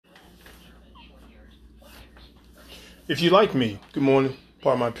If you like me, good morning.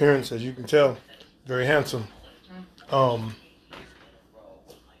 Part of my appearance, as you can tell, very handsome. Um,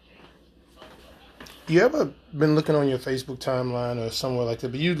 you ever been looking on your Facebook timeline or somewhere like that?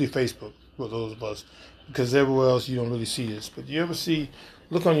 But usually Facebook for those of us, because everywhere else you don't really see this. But you ever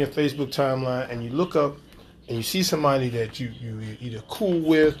look on your Facebook timeline and you look up and you see somebody that you either cool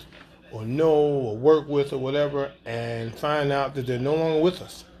with or know or work with or whatever, and find out that they're no longer with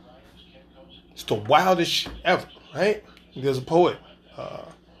us. It's the wildest shit ever, right? There's a poet, uh,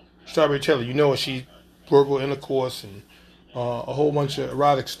 Strawberry Taylor. You know, she verbal intercourse and a whole bunch of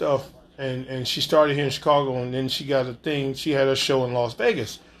erotic stuff. And she started here in Chicago, and then she got a thing. She had her show in Las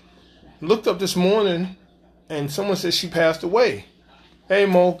Vegas. Looked up this morning, and someone said she passed away. Hey,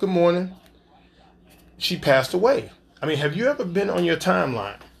 Mo, good morning. She passed away. I mean, have you ever been on your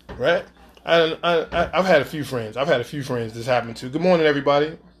timeline, right? I've had a few friends. I've had a few friends this happened to. Good morning, everybody.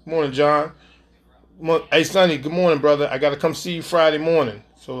 Good morning, John. Hey, Sonny, good morning, brother. I got to come see you Friday morning,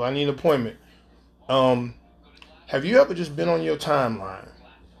 so I need an appointment. Have you ever just been on your timeline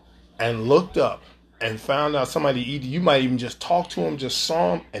and looked up and found out somebody, either you might even just talk to them, just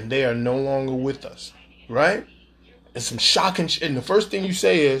saw them, and they are no longer with us, right? And some shocking shit. And the first thing you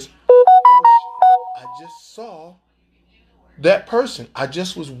say is, oh, shit, I just saw that person. I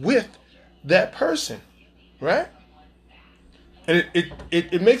just was with that person, right? And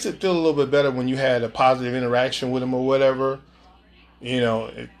it makes it feel a little bit better when you had a positive interaction with them or whatever.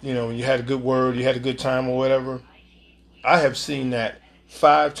 When you had a good word, you had a good time or whatever. I have seen that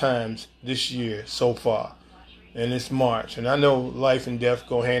 5 times this year so far, and it's March. And I know life and death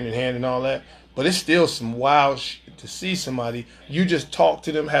go hand in hand and all that, but it's still some wild shit to see somebody. You just talked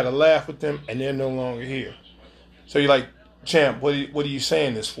to them, had a laugh with them, and they're no longer here. So you're like, Champ, what are you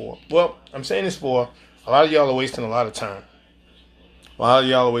saying this for? Well, I'm saying this for a lot of y'all are wasting a lot of time. A lot of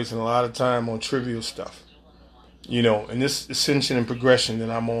y'all are wasting a lot of time on trivial stuff. In this ascension and progression that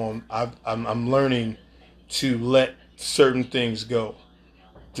I'm on, I'm learning to let certain things go,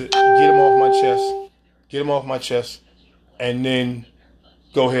 to get them off my chest, and then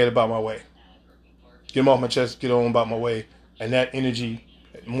go ahead about my way. Get them off my chest, get on about my way, and that energy,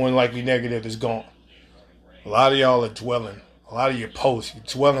 more than likely negative, is gone. A lot of y'all are dwelling. A lot of your posts, you're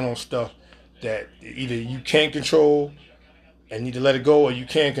dwelling on stuff that either you can't control and need to let it go, or you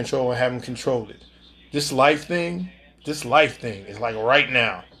can control and haven't controlled it. This life thing is like right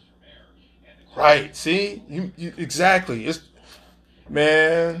now. Right, see? You exactly.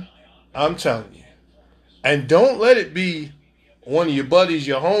 Man, I'm telling you. And don't let it be one of your buddies,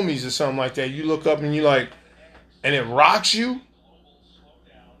 your homies or something like that. You look up and you like, and it rocks you.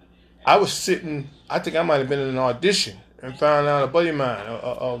 I was sitting, I think I might have been in an audition and found out a buddy of mine,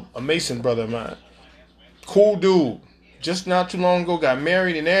 a Mason brother of mine. Cool dude. Just not too long ago got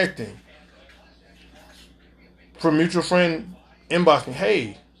married and everything. From a mutual friend inboxed me,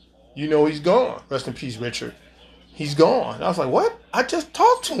 hey, he's gone. Rest in peace, Richard. He's gone. I was like, what? I just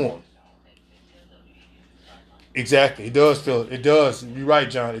talked to him. Exactly. It does. You're right,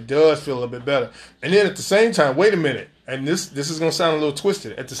 John. It does feel a little bit better. And then at the same time, wait a minute. And this is going to sound a little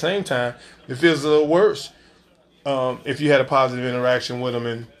twisted. At the same time, it feels a little worse if you had a positive interaction with them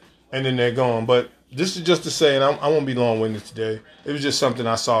and then they're gone. But this is just to say, and I won't be long-winded today. It was just something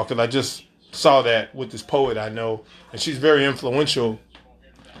I saw because I just saw that with this poet I know. And she's very influential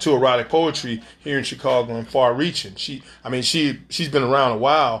to erotic poetry here in Chicago and far-reaching. She's been around a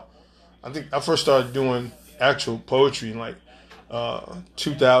while. I think I first started doing actual poetry in like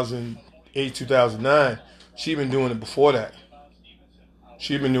 2008, 2009. She'd been doing it before that.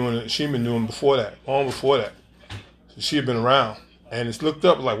 She'd been doing before that, long before that. So she had been around, and it's looked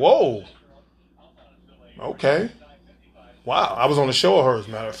up like, whoa, okay, wow. I was on a show of hers,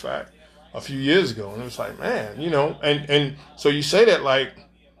 matter of fact, a few years ago, and it was like, man, and so you say that like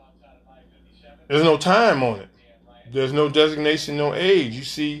there's no time on it. There's no designation, no age. You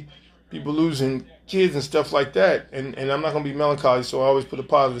see people losing kids and stuff like that, and I'm not gonna be melancholy, so I always put a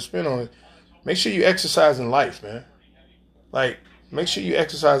positive spin on it. Make sure you exercise in life, man. Like, make sure you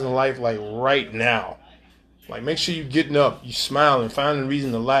exercise in life like right now. Like, make sure you getting up, you smiling, finding a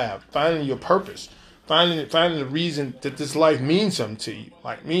reason to laugh, finding your purpose, finding the reason that this life means something to you.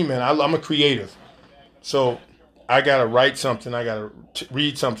 Like me, man, I'm a creative, so I gotta write something, I gotta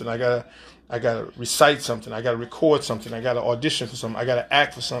read something, I gotta recite something, I gotta record something, I gotta audition for something, I gotta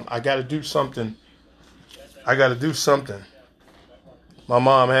act for something, I gotta do something. My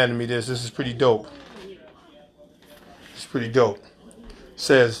mom handed me this. This is pretty dope. It's pretty dope. It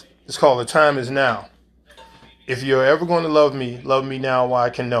says, it's called The Time Is Now. If you're ever going to love me now while I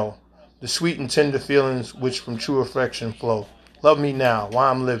can know the sweet and tender feelings which from true affection flow. Love me now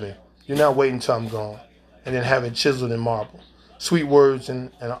while I'm living. Do not wait until I'm gone. and then have it chiseled in marble. Sweet words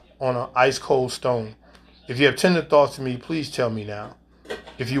and on an ice cold stone. If you have tender thoughts to me, please tell me now.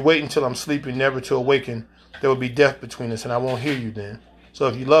 If you wait until I'm sleeping, never to awaken, there will be death between us, and I won't hear you then. So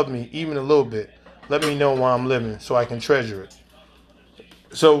if you love me, even a little bit, let me know while I'm living so I can treasure it.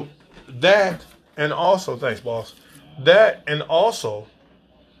 So that, and also, thanks, boss. That, and also,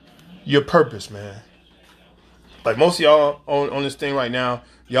 your purpose, man. Like most of y'all on this thing right now,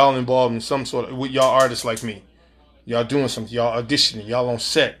 y'all involved in some sort of, with y'all artists like me. Y'all doing something, y'all auditioning, y'all on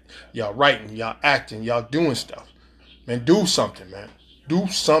set, y'all writing, y'all acting, y'all doing stuff. Man, do something, man. Do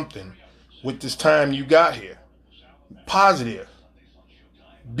something with this time you got here. Positive.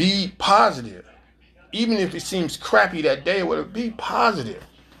 Be positive. Even if it seems crappy that day or whatever, be positive.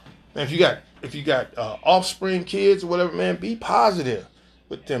 Man, if you got offspring, kids or whatever, man, be positive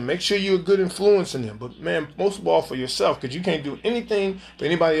with them. Make sure you're a good influence in them. But man, most of all for yourself, because you can't do anything for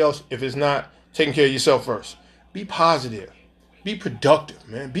anybody else if it's not taking care of yourself first. Be positive. Be productive,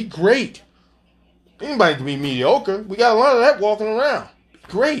 man. Be great. Anybody can be mediocre. We got a lot of that walking around. Be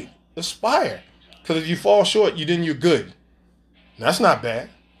great. Aspire. Because if you fall short, you're good. That's not bad.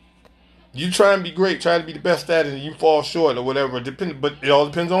 You try and be great, try to be the best at it, and you fall short or whatever. But it all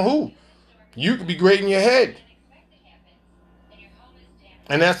depends on who. You could be great in your head.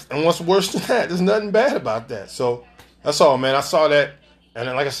 And what's worse than that, there's nothing bad about that. So that's all, man. I saw that. And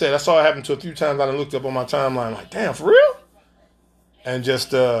then, like I said, I saw it happen to a few times. I looked up on my timeline, like, damn, for real? And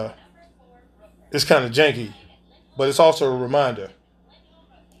just, it's kind of janky. But it's also a reminder.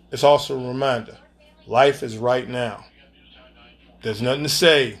 It's also a reminder. Life is right now. There's nothing to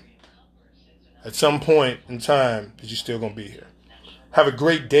say at some point in time that you're still going to be here. Have a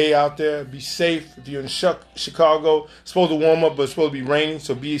great day out there. Be safe. If you're in Chicago, it's supposed to warm up, but it's supposed to be raining.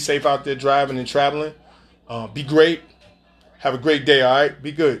 So be safe out there driving and traveling. Be great. Have a great day, all right?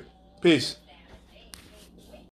 Be good. Peace.